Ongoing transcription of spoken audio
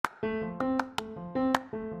Welcome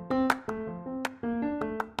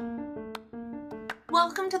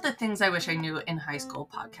to the Things I Wish I Knew in High School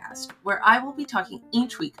podcast, where I will be talking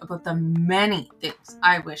each week about the many things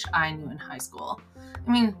I wish I knew in high school.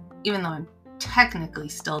 I mean, even though I'm technically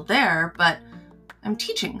still there, but I'm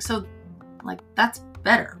teaching, so that's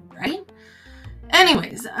better, right?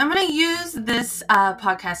 Anyways, I'm going to use this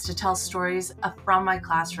podcast to tell stories from my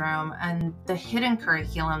classroom and the hidden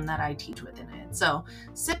curriculum that I teach within it. So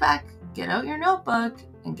sit back, get out your notebook,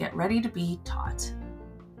 and get ready to be taught.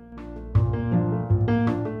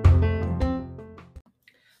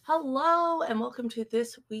 Hello, and welcome to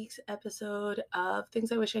this week's episode of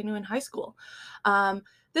Things I Wish I Knew in High School.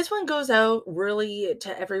 This one goes out really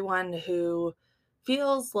to everyone who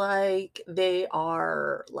feels like they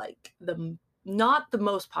are not the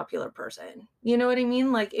most popular person. You know what I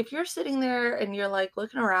mean? Like if you're sitting there and you're like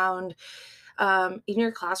looking around in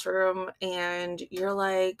your classroom and you're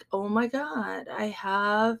like, oh my God, I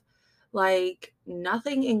have like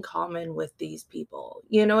nothing in common with these people.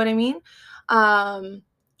 You know what I mean?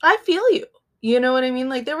 I feel you. You know what I mean?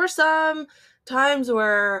 Like there were some times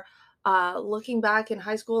where looking back in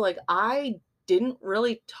high school, like I didn't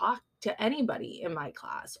really talk to anybody in my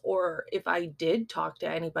class, or if I did talk to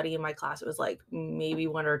anybody in my class, it was like maybe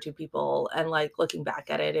one or two people. And like looking back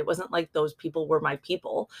at it, it wasn't like those people were my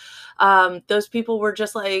people. Those people were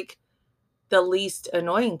just like the least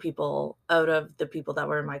annoying people out of the people that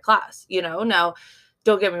were in my class, you know? Now,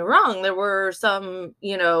 don't get me wrong, there were some,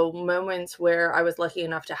 moments where I was lucky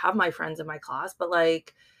enough to have my friends in my class, but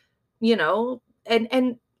like,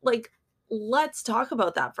 and like let's talk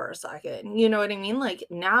about that for a second. You know what I mean? Like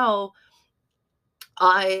now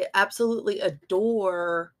I absolutely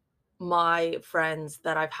adore my friends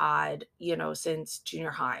that I've had, since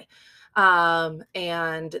junior high.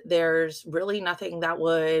 And there's really nothing that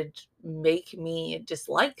would make me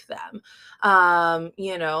dislike them,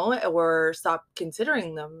 or stop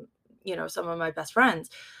considering them, some of my best friends.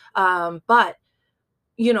 But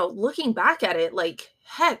looking back at it, like,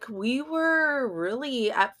 heck, we were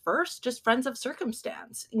really at first just friends of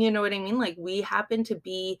circumstance. You know what I mean? Like, we happened to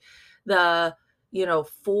be the,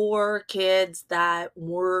 four kids that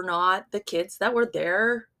were not the kids that were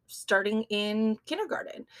there starting in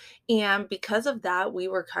kindergarten. And because of that, we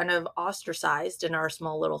were kind of ostracized in our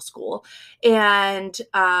small little school and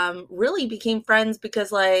really became friends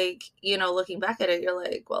because, like, looking back at it, you're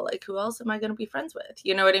like, well, like, who else am I going to be friends with?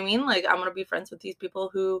 You know what I mean? Like, I'm going to be friends with these people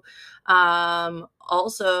who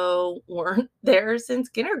also weren't there since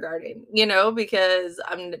kindergarten, because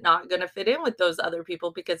I'm not going to fit in with those other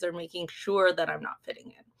people because they're making sure that I'm not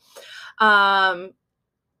fitting in.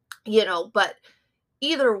 But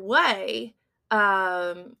either way,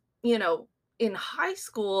 in high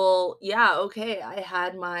school, yeah, okay, I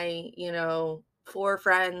had my, four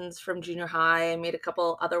friends from junior high. I made a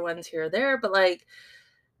couple other ones here or there, but like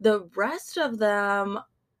the rest of them,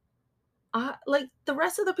 like the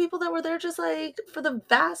rest of the people that were there, just like for the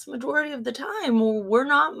vast majority of the time, were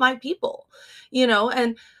not my people,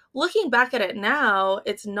 and looking back at it now,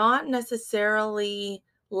 it's not necessarily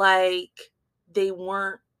like they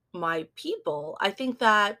weren't my people. I think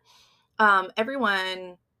that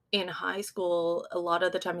everyone in high school a lot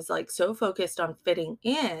of the time is like so focused on fitting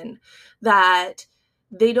in that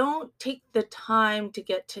they don't take the time to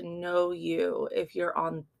get to know you if you're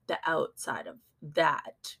on the outside of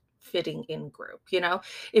that fitting in group.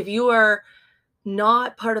 If you are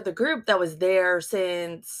not part of the group that was there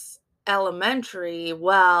since elementary,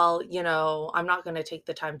 well, I'm not going to take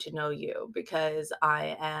the time to know you because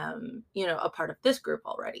I am, a part of this group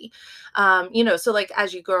already. So like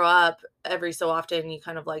as you grow up, every so often you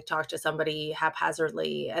kind of like talk to somebody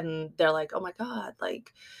haphazardly and they're like, oh my God,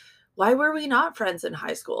 like, why were we not friends in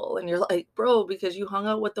high school? And you're like, bro, because you hung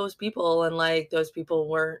out with those people and like those people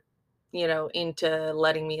weren't, into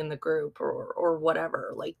letting me in the group or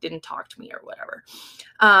whatever, like didn't talk to me or whatever.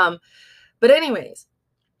 But anyways,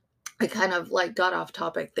 I kind of like got off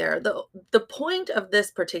topic there. The point of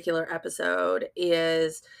this particular episode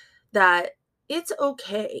is that it's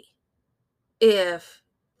okay if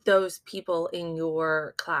those people in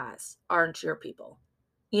your class aren't your people.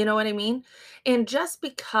 You know what I mean? And just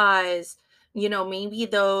because, maybe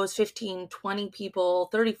those 15, 20 people,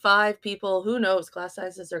 35 people, who knows, class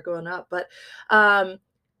sizes are going up, but,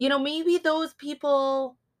 maybe those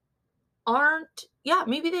people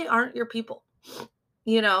maybe they aren't your people,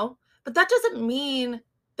 but that doesn't mean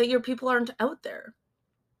that your people aren't out there.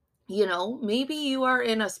 Maybe you are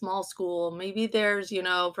in a small school. Maybe there's,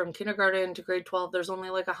 from kindergarten to grade 12, there's only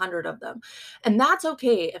like 100 of them. And that's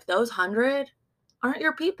okay if those 100 aren't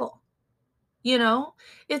your people.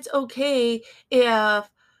 It's okay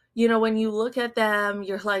if, when you look at them,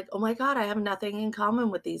 you're like, "Oh my god, I have nothing in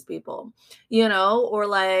common with these people." Or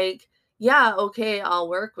like, "Yeah, okay, I'll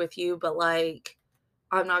work with you, but like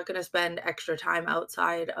I'm not going to spend extra time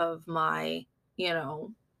outside of my, you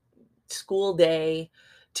know, school day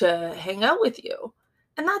to hang out with you."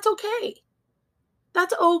 And that's okay.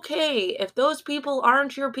 That's okay if those people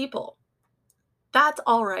aren't your people. That's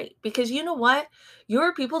all right, because you know what?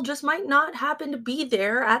 Your people just might not happen to be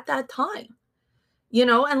there at that time.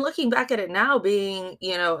 And looking back at it now, being,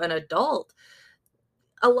 an adult,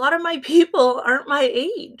 a lot of my people aren't my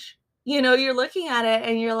age. You're looking at it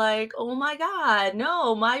and you're like, "Oh my god,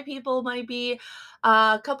 no, my people might be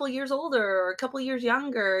a couple years older or a couple years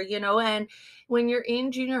younger," and when you're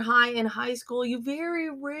in junior high and high school, you very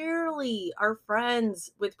rarely are friends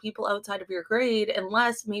with people outside of your grade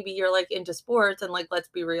unless maybe you're like into sports, and like, let's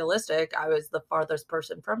be realistic, I was the farthest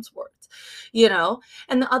person from sports. You know?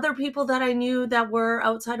 And the other people that I knew that were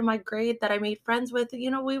outside of my grade that I made friends with,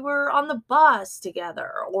 we were on the bus together,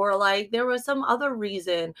 or like there was some other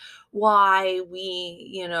reason why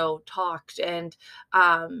we, talked and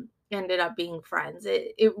ended up being friends.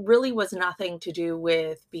 It really was nothing to do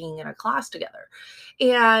with being in a class together.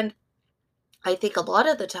 And I think a lot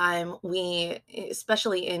of the time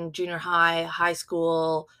especially in junior high, high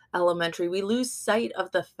school, elementary, we lose sight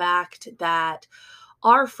of the fact that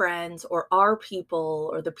our friends or our people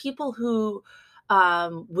or the people who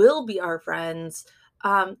will be our friends,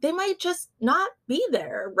 they might just not be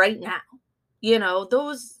there right now.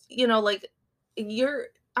 Those, like you're,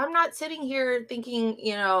 I'm not sitting here thinking,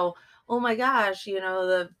 oh my gosh,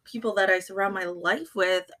 the people that I surround my life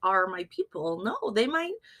with are my people. No,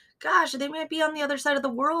 gosh, they might be on the other side of the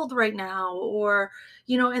world right now, or,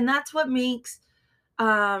 and that's what makes,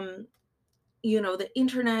 um, the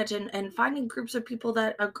internet and finding groups of people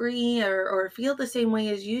that agree or feel the same way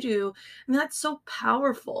as you do. And that's so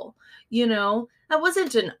powerful. That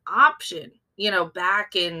wasn't an option,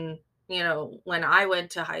 back in, when I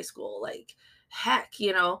went to high school. Like, heck,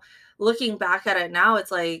 looking back at it now,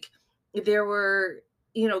 it's like there were,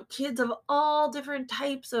 kids of all different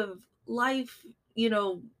types of life, you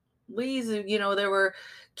know, ways of, there were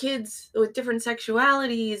kids with different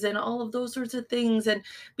sexualities and all of those sorts of things. And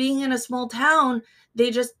being in a small town,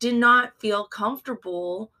 they just did not feel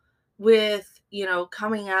comfortable with,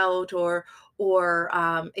 coming out or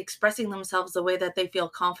expressing themselves the way that they feel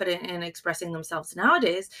confident in expressing themselves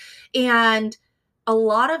nowadays. And a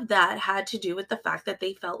lot of that had to do with the fact that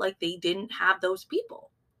they felt like they didn't have those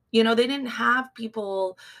people. They didn't have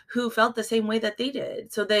people who felt the same way that they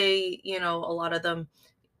did. So they, a lot of them,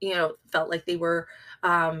 felt like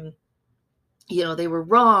um, they were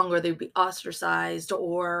wrong, or they'd be ostracized,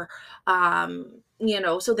 or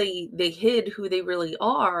so they hid who they really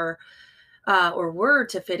are, or were,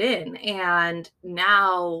 to fit in. And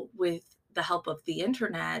now with the help of the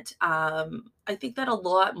internet, I think that a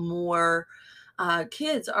lot more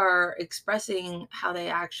kids are expressing how they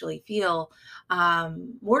actually feel,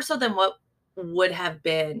 more so than what would have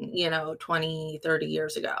been, 20, 30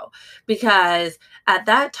 years ago. Because at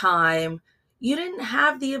that time, you didn't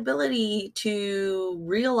have the ability to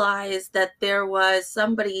realize that there was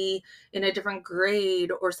somebody in a different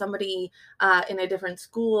grade, or somebody in a different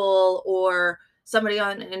school, or somebody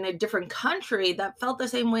in a different country that felt the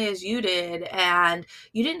same way as you did. And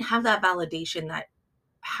you didn't have that validation that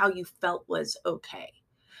how you felt was okay.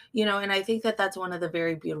 And I think that that's one of the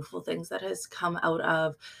very beautiful things that has come out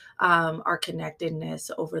of our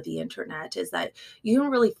connectedness over the internet, is that you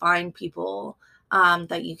can really find people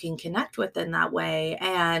that you can connect with in that way,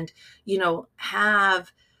 and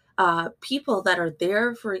have people that are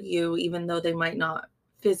there for you even though they might not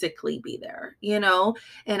physically be there.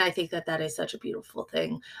 And I think that that is such a beautiful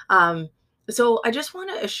thing. So I just want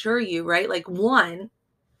to assure you, right, like, one,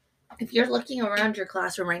 if you're looking around your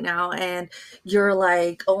classroom right now and you're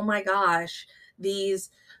like, "Oh my gosh, these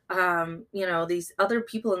these other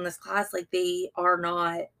people in this class, like, they are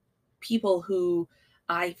not people who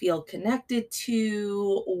I feel connected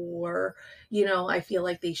to, or I feel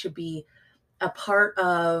like they should be a part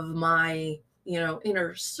of my,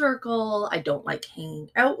 inner circle. I don't like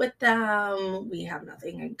hanging out with them. We have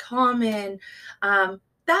nothing in common."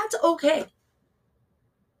 That's okay.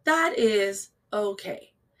 That is okay.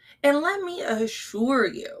 And let me assure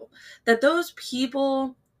you that those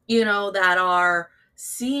people, that are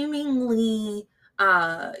seemingly,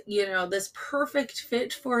 this perfect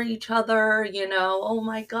fit for each other, oh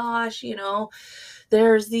my gosh,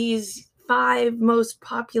 there's these five most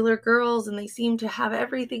popular girls and they seem to have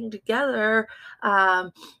everything together.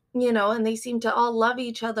 And they seem to all love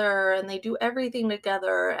each other and they do everything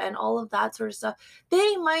together and all of that sort of stuff.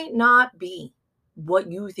 They might not be.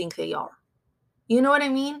 what you think they are. You know what I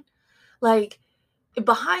mean? Like,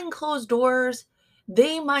 behind closed doors,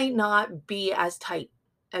 they might not be as tight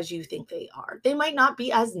as you think they are. They might not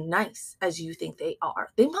be as nice as you think they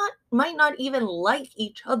are. They might not even like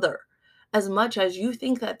each other as much as you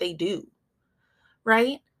think that they do,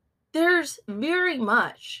 right? There's very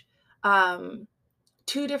much um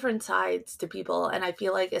two different sides to people, and I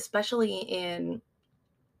feel like especially in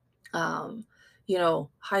um,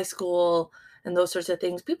 high school and those sorts of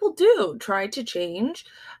things, people do try to change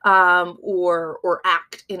or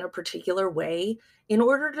act in a particular way in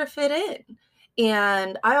order to fit in.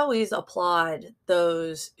 And I always applaud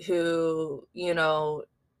those who,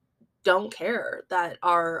 don't care, that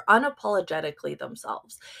are unapologetically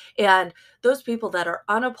themselves. And those people that are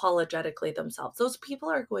unapologetically themselves, those people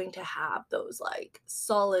are going to have those like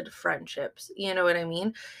solid friendships. You know what I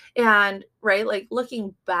mean? And right, like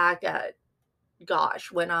looking back at,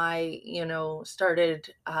 gosh, when I,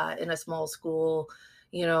 started in a small school,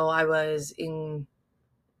 I was in,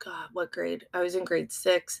 God, what grade? I was in grade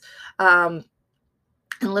six. Um,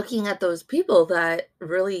 and looking at those people that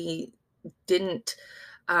really didn't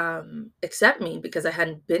accept me because I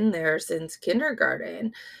hadn't been there since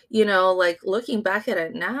kindergarten, like looking back at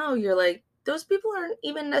it now, you're like, those people aren't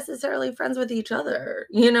even necessarily friends with each other,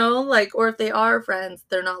 like, or if they are friends,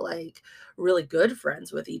 they're not like really good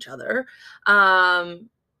friends with each other. Um,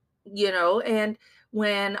 and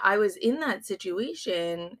when I was in that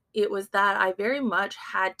situation, it was that I very much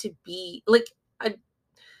had to be like, I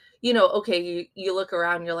okay, you look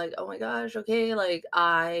around, you're like, oh my gosh, okay, like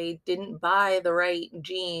I didn't buy the right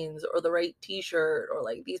jeans or the right t-shirt, or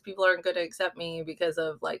like these people aren't going to accept me because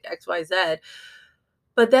of like XYZ.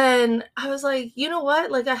 But then I was like, you know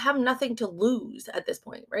what? Like I have nothing to lose at this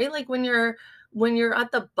point, right? Like when you're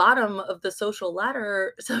at the bottom of the social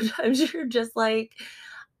ladder, sometimes you're just like,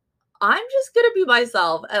 I'm just gonna be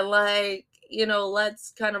myself and like,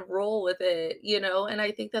 let's kind of roll with it, and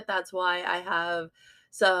I think that that's why I have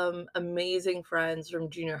some amazing friends from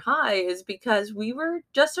junior high, is because we were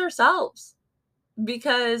just ourselves,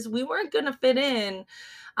 because we weren't gonna fit in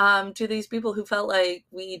to these people who felt like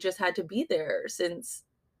we just had to be there since,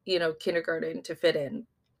 kindergarten to fit in.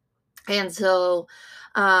 And so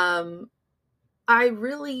um I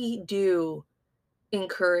really do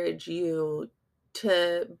encourage you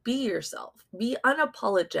to be yourself, be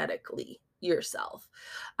unapologetically yourself.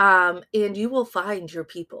 And you will find your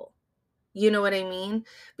people. You know what I mean?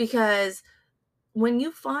 Because when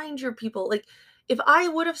you find your people, like if I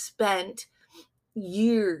would have spent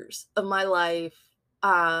years of my life,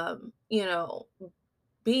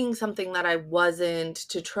 being something that I wasn't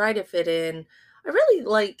to try to fit in, I really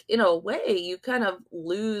like, in a way, you kind of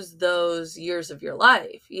lose those years of your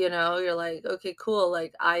life. You're like, okay, cool.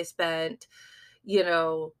 Like I spent, you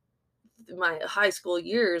know, my high school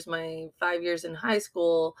years, my 5 years in high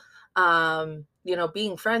school,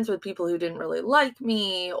 being friends with people who didn't really like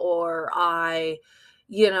me, or I,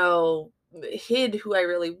 you know, hid who I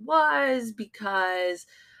really was because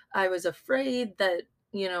I was afraid that,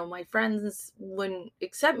 my friends wouldn't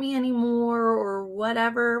accept me anymore or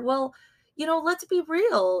whatever. Well, let's be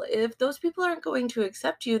real. If those people aren't going to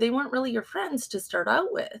accept you, they weren't really your friends to start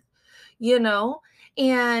out with, you know?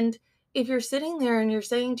 And if you're sitting there and you're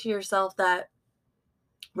saying to yourself that,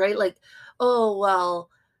 right, like, oh, well,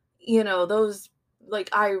 those, like,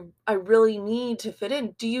 I really need to fit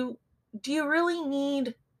in. Do you really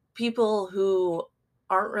need people who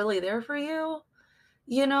aren't really there for you?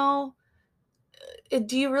 You know,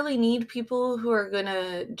 do you really need people who are going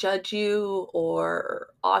to judge you or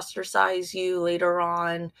ostracize you later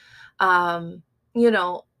on? Um, you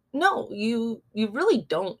know, no, you really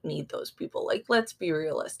don't need those people. Like, let's be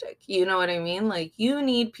realistic. You know what I mean? Like, you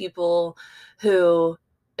need people who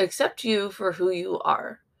accept you for who you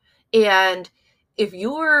are. And if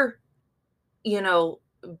you're, you know,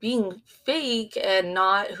 being fake and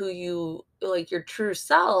not who you like, your true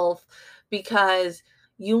self, because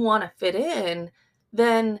you want to fit in,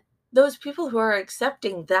 then those people who are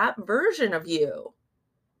accepting that version of you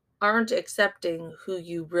aren't accepting who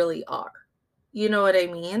you really are. You know what I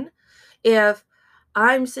mean? If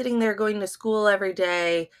I'm sitting there going to school every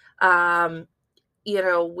day, um,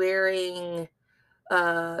 wearing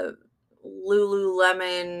uh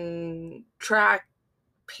Lululemon track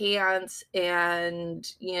pants and,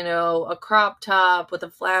 a crop top with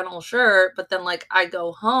a flannel shirt, but then like I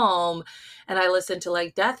go home and I listen to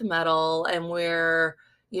like death metal and wear,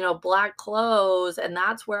 black clothes, and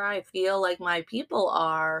that's where I feel like my people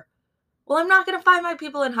are. Well, I'm not going to find my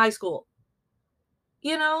people in high school.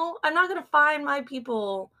 I'm not going to find my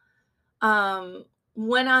people um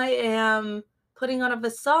when I am putting on a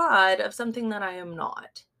facade of something that I am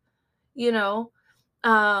not, you know?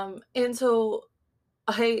 And so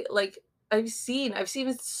I like I've seen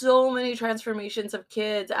so many transformations of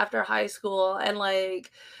kids after high school, and like,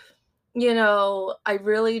 I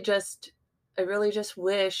really just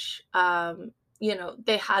wish,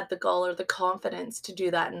 they had the gall or the confidence to do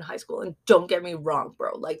that in high school. And don't get me wrong,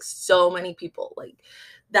 bro, like, so many people, like,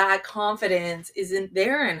 that confidence isn't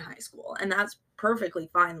there in high school, and that's perfectly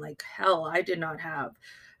fine. Like, hell, I did not have,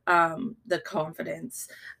 the confidence,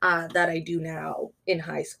 that I do now in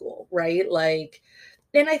high school, right? Like,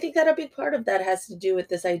 and I think that a big part of that has to do with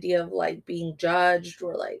this idea of, like, being judged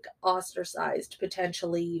or, like, ostracized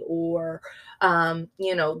potentially, or,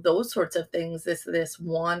 those sorts of things, this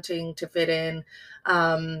wanting to fit in,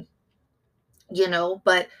 um,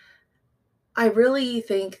 but I really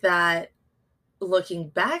think that looking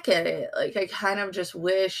back at it, like, I kind of just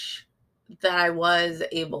wish that I was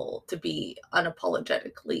able to be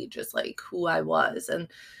unapologetically just, like, who I was, and,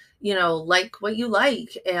 like what you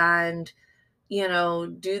like, and,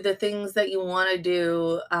 do the things that you wanna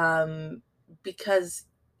do, because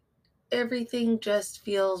everything just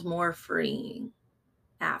feels more freeing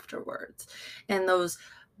afterwards. And those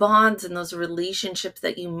bonds and those relationships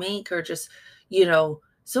that you make are just,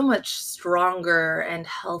 so much stronger and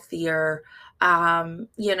healthier. And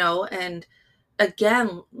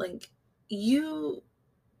again, like, you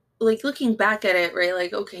looking back at it, right?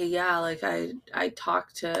 Like, okay, yeah, like, I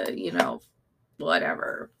talked to,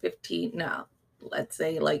 whatever, 15, no, let's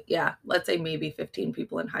say, like, yeah, let's say maybe 15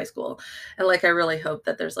 people in high school. And like, I really hope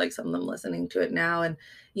that there's like some of them listening to it now. And,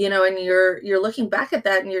 and you're looking back at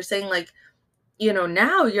that and you're saying, like,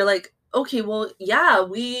 now you're like, okay, well, yeah,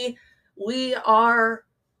 we are,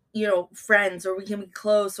 friends, or we can be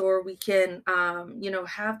close, or we can,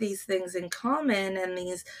 have these things in common, and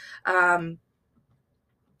these, um,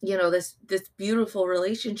 this beautiful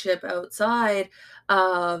relationship outside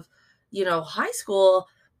of, high school,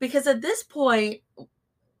 because at this point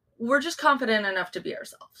we're just confident enough to be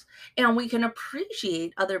ourselves, and we can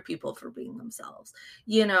appreciate other people for being themselves,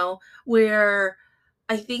 where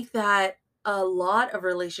I think that a lot of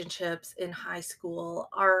relationships in high school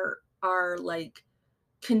are like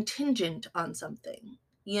contingent on something.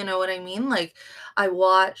 You know what I mean? Like, I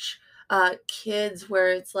watch kids where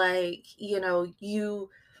it's like,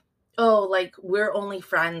 oh, like, we're only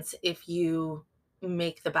friends if you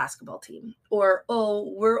make the basketball team, or,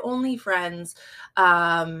 oh, we're only friends,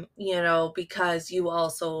 because you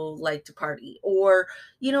also like to party, or,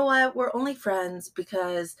 you know what, we're only friends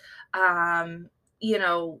because,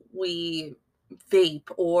 we vape,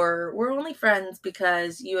 or we're only friends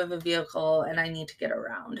because you have a vehicle and I need to get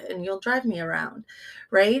around and you'll drive me around,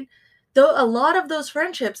 right? Though a lot of those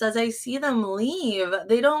friendships, as I see them leave,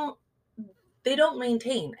 they don't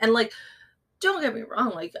maintain. And like, don't get me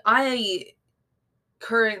wrong, like, I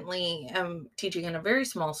currently am teaching in a very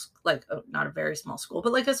small like, not a very small school,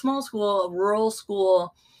 but like a small school, a rural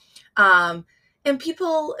school, um and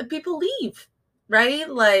people leave, right?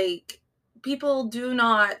 Like, people do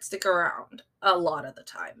not stick around a lot of the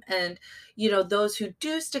time, and those who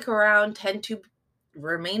do stick around tend to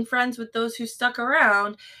remain friends with those who stuck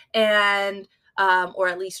around, and or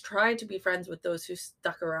at least try to be friends with those who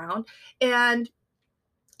stuck around, and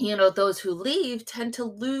those who leave tend to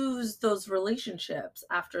lose those relationships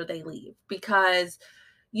after they leave, because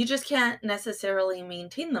you just can't necessarily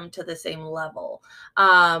maintain them to the same level.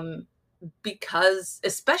 Because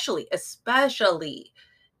especially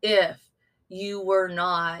if you were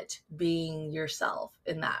not being yourself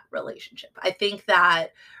in that relationship. I think that,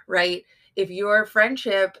 right, if your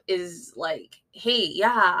friendship is like, hey,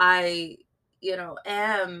 yeah, I,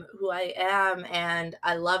 am who I am, and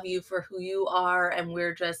I love you for who you are, and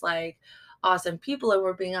we're just like awesome people, and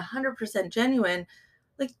we're being 100% genuine,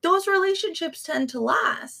 like, those relationships tend to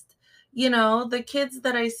last. The kids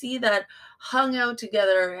that I see that hung out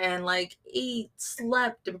together and like ate,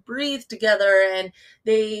 slept, and breathed together, and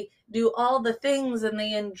they do all the things and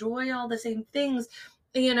they enjoy all the same things,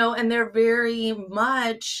 and they're very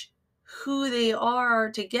much who they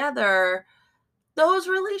are together. Those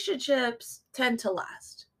relationships tend to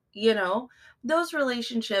last, those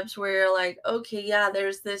relationships where you're like, okay, yeah,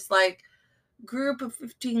 there's this like group of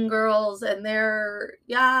 15 girls, and they're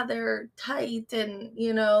tight, and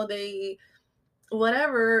they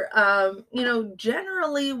whatever,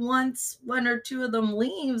 generally once one or two of them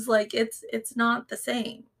leaves, like, it's not the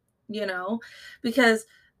same, you know because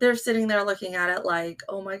they're sitting there looking at it like,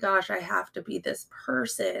 oh my gosh, I have to be this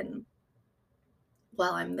person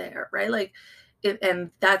while I'm there, right? Like,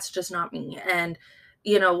 and that's just not me. And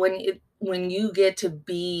when you get to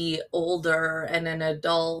be older and an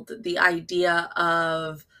adult, the idea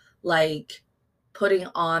of like putting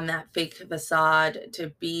on that fake facade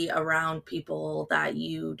to be around people that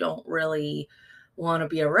you don't really want to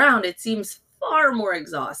be around, it seems far more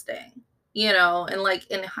exhausting. And like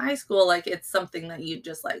in high school, like it's something that you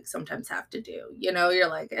just like sometimes have to do. You're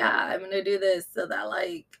like, yeah, I'm gonna do this so that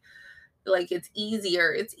like it's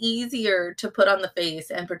easier to put on the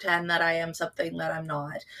face and pretend that I am something that I'm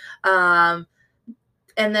not. Um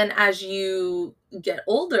and then as you get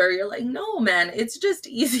older, you're like, no, man, it's just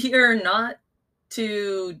easier not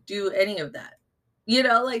to do any of that.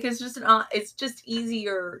 Like it's just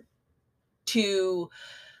easier to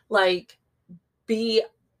like be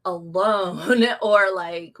alone or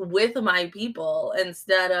like with my people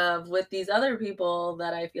instead of with these other people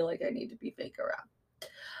that I feel like I need to be fake around.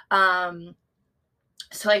 Um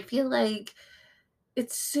so I feel like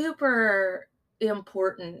it's super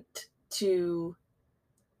important to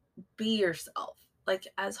be yourself, like,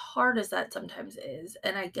 as hard as that sometimes is,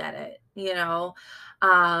 and I get it.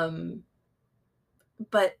 Um,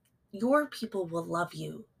 but your people will love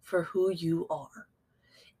you for who you are.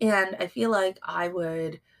 And I feel like I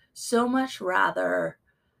would so much rather,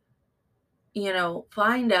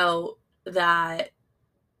 find out that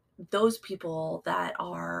those people that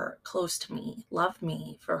are close to me love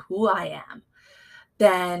me for who I am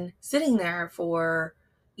than sitting there for,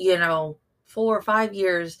 4 or 5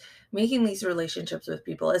 years making these relationships with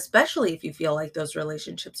people, especially if you feel like those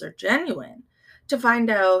relationships are genuine, to find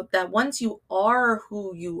out that once you are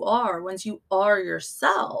who you are, once you are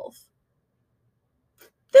yourself,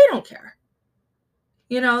 they don't care.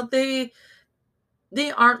 They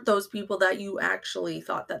aren't those people that you actually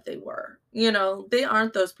thought that they were. They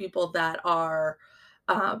aren't those people that are,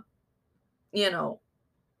 um, you know,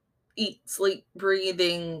 eat, sleep,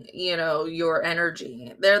 breathing, your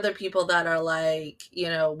energy. They're the people that are like,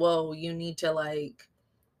 whoa, you need to like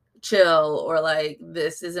chill, or like,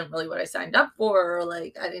 this isn't really what I signed up for, or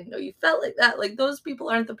like, I didn't know you felt like that. Like, those people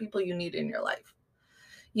aren't the people you need in your life.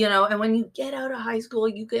 And when you get out of high school,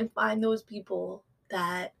 you can find those people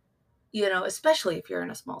that especially if you're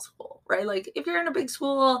in a small school, right? Like if you're in a big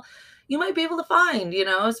school, you might be able to find,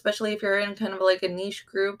 especially if you're in kind of like a niche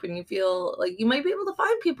group and you feel like you might be able to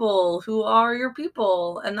find people who are your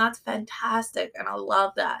people. And that's fantastic. And I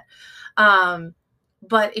love that. Um,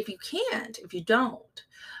 but if you don't,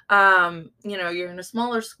 you're in a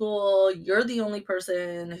smaller school, you're the only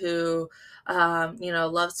person who,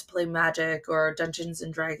 loves to play Magic or Dungeons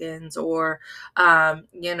and Dragons, or,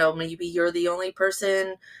 maybe you're the only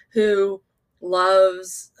person who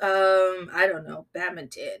loves, I don't know,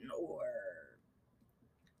 badminton, or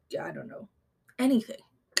I don't know, anything.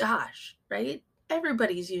 Gosh, right?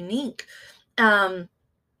 Everybody's unique. Um,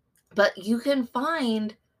 but you can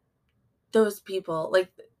find those people,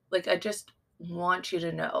 like I just want you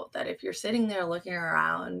to know that if you're sitting there looking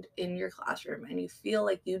around in your classroom and you feel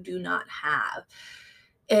like you do not have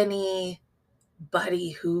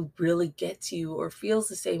anybody who really gets you or feels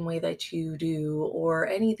the same way that you do or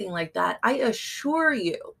anything like that, I assure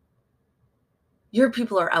you, your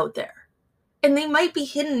people are out there, and they might be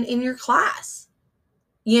hidden in your class.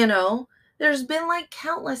 You know, there's been like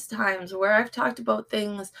countless times where I've talked about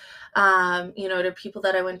things, to people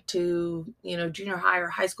that I went to, junior high or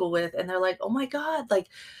high school with, and they're like, oh my God, like,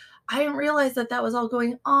 I didn't realize that that was all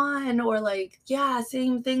going on. Or like, yeah,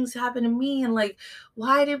 same things happened to me. And like,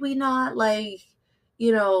 why did we not like,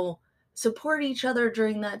 you know, support each other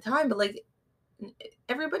during that time? But like,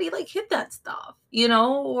 everybody like hit that stuff,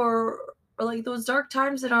 or like those dark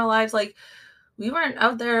times in our lives, like we weren't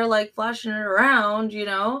out there like flashing it around,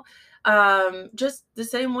 just the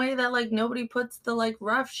same way that like nobody puts the like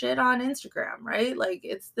rough shit on Instagram, right? Like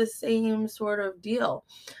it's the same sort of deal.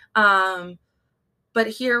 um but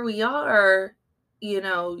here we are,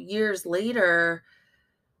 years later,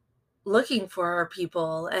 looking for our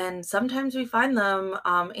people, and sometimes we find them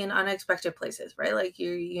in unexpected places, right? Like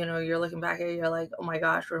you're looking back at it, you're like, oh my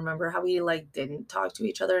gosh, remember how we like didn't talk to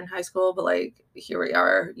each other in high school, but like here we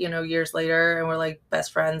are, years later, and we're like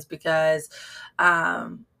best friends because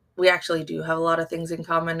we actually do have a lot of things in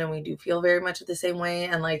common, and we do feel very much the same way,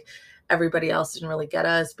 and like everybody else didn't really get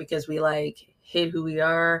us because we like hate who we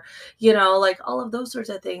are. Like all of those sorts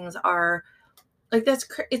of things are like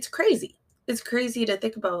it's crazy. It's crazy to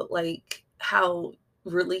think about like how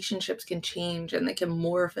relationships can change and they can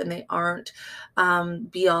morph, and they aren't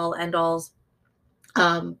be all end alls.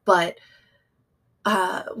 But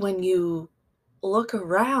when you look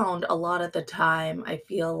around a lot of the time, I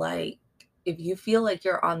feel like if you feel like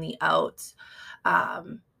you're on the outs,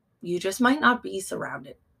 um, you just might not be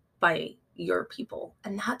surrounded by, your people,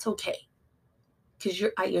 and that's okay.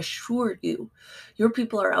 Because I assure you, your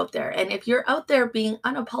people are out there. And if you're out there being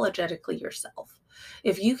unapologetically yourself,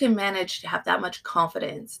 if you can manage to have that much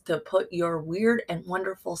confidence to put your weird and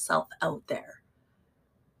wonderful self out there,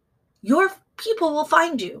 your people will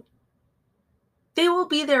find you. They will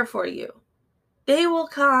be there for you. They will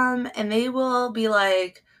come and they will be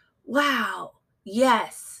like, wow,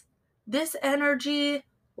 yes, this energy,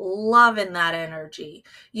 loving that energy.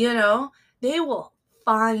 They will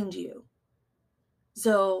find you.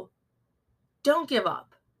 So don't give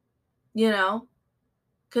up, you know,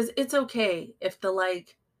 because it's okay if the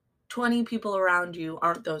 20 people around you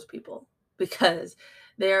aren't those people, because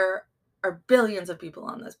there are billions of people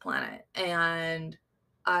on this planet. And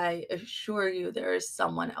I assure you, there is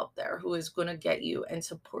someone out there who is going to get you and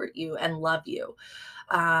support you and love you,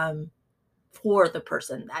 um, for the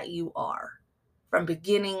person that you are, from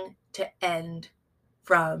beginning to end,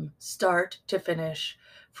 from start to finish,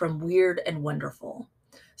 from weird and wonderful.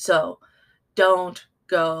 So don't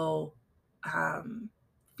go um,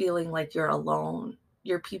 feeling like you're alone.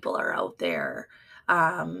 Your people are out there.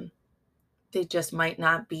 Um, they just might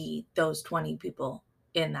not be those 20 people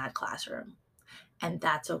in that classroom. And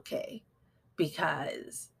that's okay,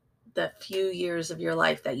 because the few years of your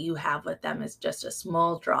life that you have with them is just a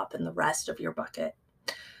small drop in the rest of your bucket.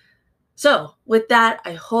 So, with that,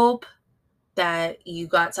 I hope that you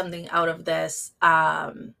got something out of this.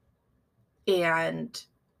 And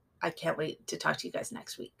I can't wait to talk to you guys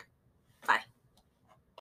next week. Bye.